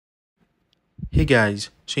Hey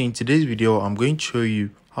guys, so in today's video I'm going to show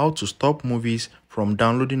you how to stop movies from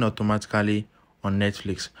downloading automatically on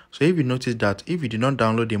Netflix. So if you notice that if you do not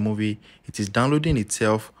download a movie, it is downloading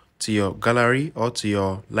itself to your gallery or to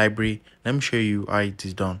your library. Let me show you how it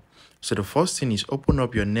is done. So the first thing is open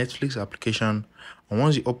up your Netflix application, and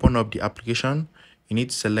once you open up the application, you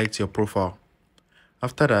need to select your profile.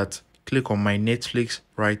 After that, click on my Netflix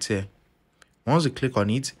right here. Once you click on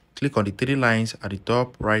it, click on the three lines at the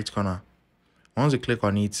top right corner. Once you click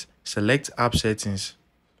on it, select app settings.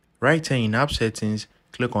 Right here in app settings,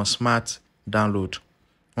 click on smart download.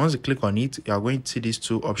 Once you click on it, you are going to see these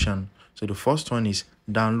two options. So the first one is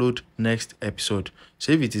download next episode.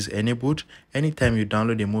 So if it is enabled, anytime you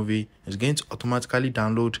download a movie, it's going to automatically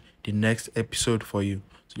download the next episode for you.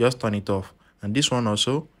 So just turn it off. And this one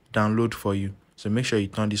also download for you. So make sure you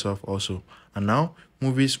turn this off also. And now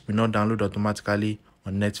movies will not download automatically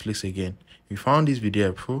on Netflix again. If you found this video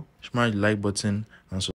helpful, smash the like button and subscribe.